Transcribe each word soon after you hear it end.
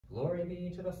Glory be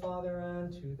to the Father,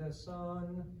 and to the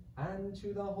Son, and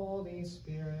to the Holy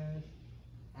Spirit,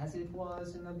 as it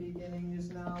was in the beginning, is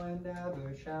now, and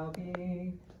ever shall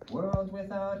be, world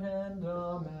without end.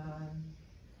 Amen.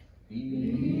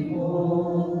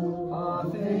 Behold,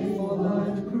 a faithful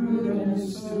and prudent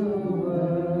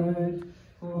steward,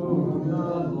 whom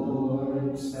the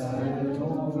Lord set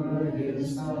over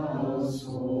his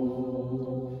household.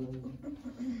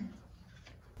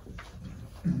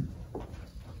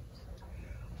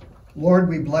 Lord,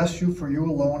 we bless you, for you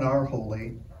alone are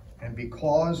holy, and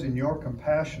because in your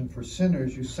compassion for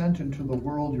sinners you sent into the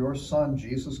world your Son,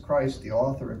 Jesus Christ, the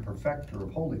author and perfecter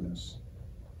of holiness.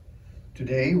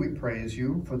 Today we praise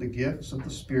you for the gifts of the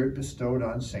Spirit bestowed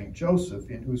on St. Joseph,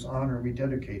 in whose honor we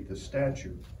dedicate this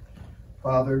statue.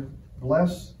 Father,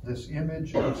 bless this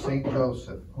image of St.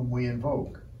 Joseph, whom we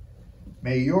invoke.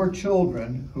 May your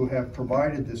children who have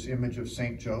provided this image of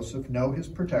St. Joseph know his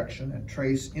protection and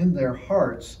trace in their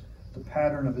hearts the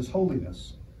pattern of his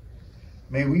holiness.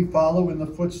 May we follow in the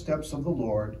footsteps of the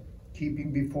Lord,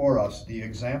 keeping before us the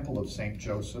example of St.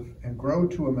 Joseph, and grow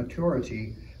to a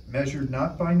maturity measured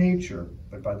not by nature,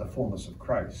 but by the fullness of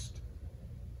Christ.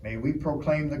 May we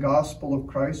proclaim the gospel of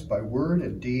Christ by word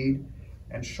and deed,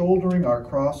 and shouldering our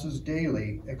crosses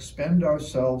daily, expend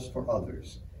ourselves for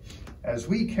others. As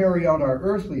we carry out our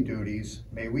earthly duties,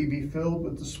 may we be filled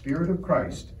with the Spirit of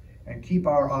Christ, and keep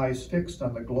our eyes fixed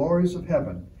on the glories of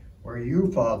heaven, where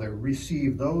you, Father,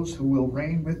 receive those who will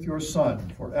reign with your Son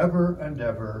forever and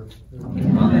ever.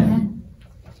 Amen.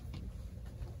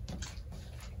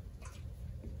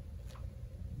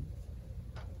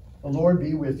 The Lord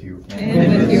be with you.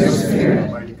 And with your spirit.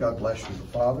 Almighty God bless you, the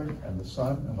Father, and the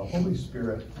Son, and the Holy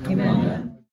Spirit. Amen.